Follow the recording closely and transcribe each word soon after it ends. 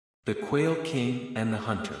The Quail King and the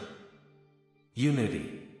Hunter.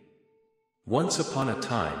 Unity. Once upon a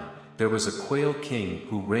time, there was a Quail King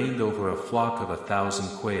who reigned over a flock of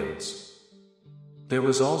 1,000 quails. There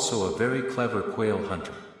was also a very clever quail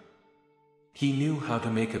hunter. He knew how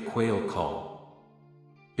to make a quail call.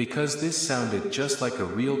 Because this sounded just like a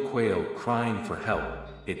real quail crying for help,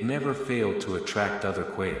 it never failed to attract other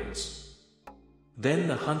quails. Then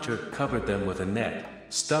the hunter covered them with a net,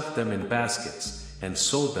 stuffed them in baskets, and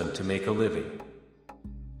sold them to make a living.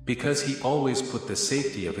 Because he always put the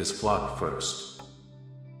safety of his flock first.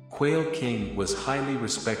 Quail King was highly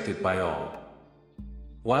respected by all.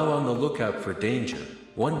 While on the lookout for danger,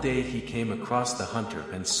 one day he came across the hunter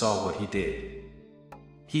and saw what he did.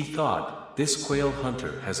 He thought, this quail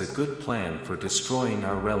hunter has a good plan for destroying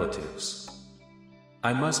our relatives.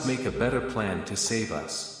 I must make a better plan to save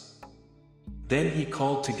us. Then he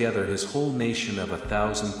called together his whole nation of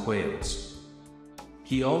 1,000 quails.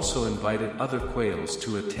 He also invited other quails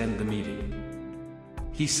to attend the meeting.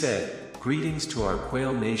 He said, "Greetings to our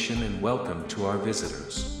quail nation and welcome to our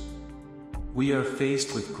visitors. We are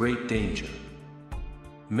faced with great danger.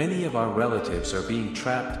 Many of our relatives are being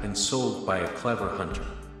trapped and sold by a clever hunter.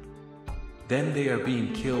 Then they are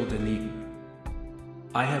being killed and eaten.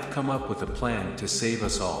 I have come up with a plan to save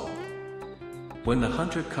us all. When the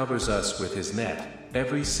hunter covers us with his net,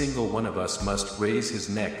 every single one of us must raise his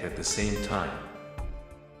neck at the same time.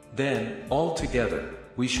 Then, all together,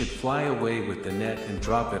 we should fly away with the net and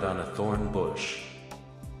drop it on a thorn bush.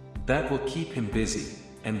 That will keep him busy,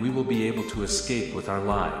 and we will be able to escape with our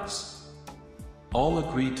lives." All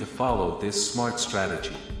agreed to follow this smart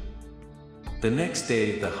strategy. The next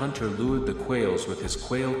day the hunter lured the quails with his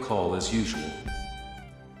quail call as usual.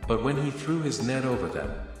 But when he threw his net over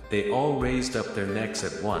them, they all raised up their necks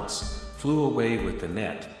at once, flew away with the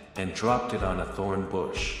net, and dropped it on a thorn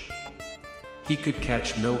bush. He could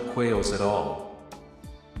catch no quails at all.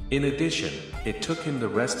 In addition, it took him the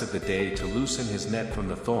rest of the day to loosen his net from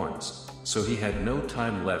the thorns, so he had no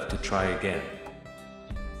time left to try again.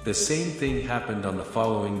 The same thing happened on the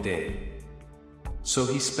following day. So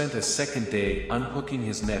he spent a second day unhooking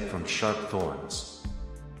his net from sharp thorns.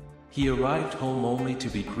 He arrived home only to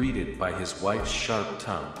be greeted by his wife's sharp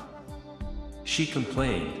tongue. She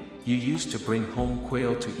complained, "You used to bring home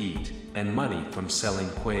quail to eat, and money from selling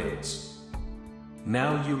quails.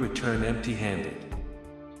 Now you return empty-handed.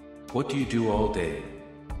 What do you do all day?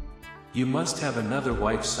 You must have another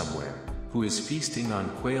wife somewhere, who is feasting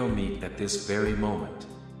on quail meat at this very moment."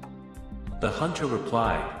 The hunter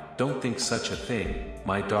replied, "Don't think such a thing,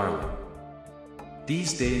 my darling.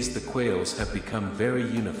 These days the quails have become very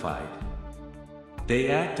unified. They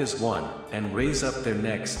act as one, and raise up their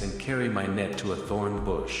necks and carry my net to a thorn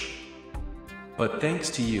bush. But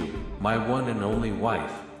thanks to you, my one and only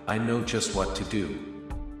wife, I know just what to do.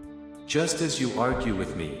 Just as you argue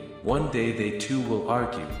with me, one day they too will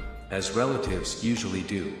argue, as relatives usually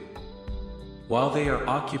do. While they are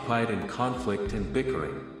occupied in conflict and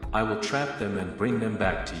bickering, I will trap them and bring them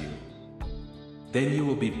back to you. Then you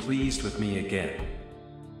will be pleased with me again.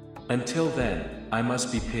 Until then, I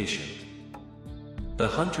must be patient." The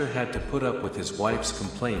hunter had to put up with his wife's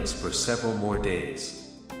complaints for several more days.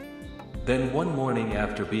 Then one morning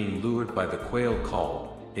after being lured by the quail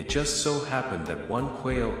call, it just so happened that one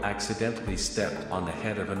quail accidentally stepped on the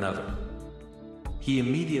head of another. He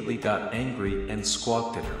immediately got angry and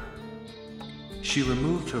squawked at her. She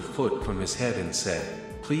removed her foot from his head and said,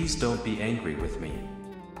 "Please don't be angry with me.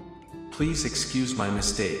 Please excuse my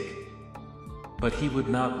mistake." But he would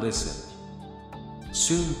not listen.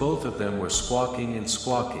 Soon both of them were squawking and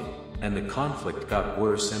squawking, and the conflict got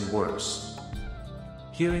worse and worse.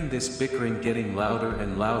 Hearing this bickering getting louder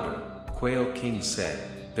and louder, Quail King said,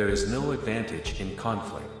 "There is no advantage in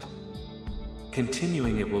conflict.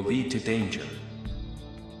 Continuing it will lead to danger."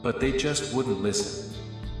 But they just wouldn't listen.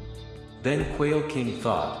 Then Quail King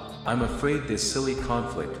thought, "I'm afraid this silly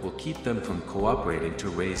conflict will keep them from cooperating to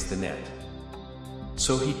raise the net."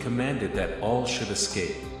 So he commanded that all should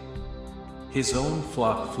escape. His own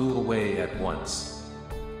flock flew away at once.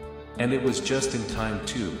 And it was just in time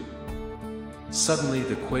too. Suddenly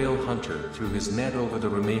the quail hunter threw his net over the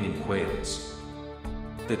remaining quails.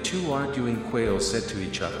 The two arguing quails said to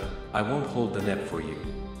each other, "I won't hold the net for you."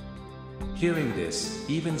 Hearing this,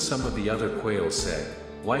 even some of the other quails said,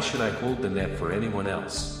 "Why should I hold the net for anyone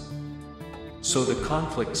else?" So the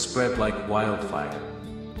conflict spread like wildfire.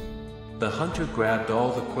 The hunter grabbed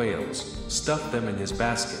all the quails, stuffed them in his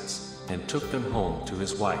baskets, and took them home to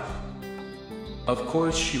his wife. Of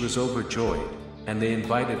course she was overjoyed, and they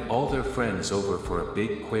invited all their friends over for a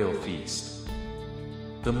big quail feast.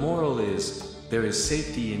 The moral is, there is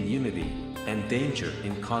safety in unity, and danger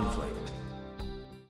in conflict.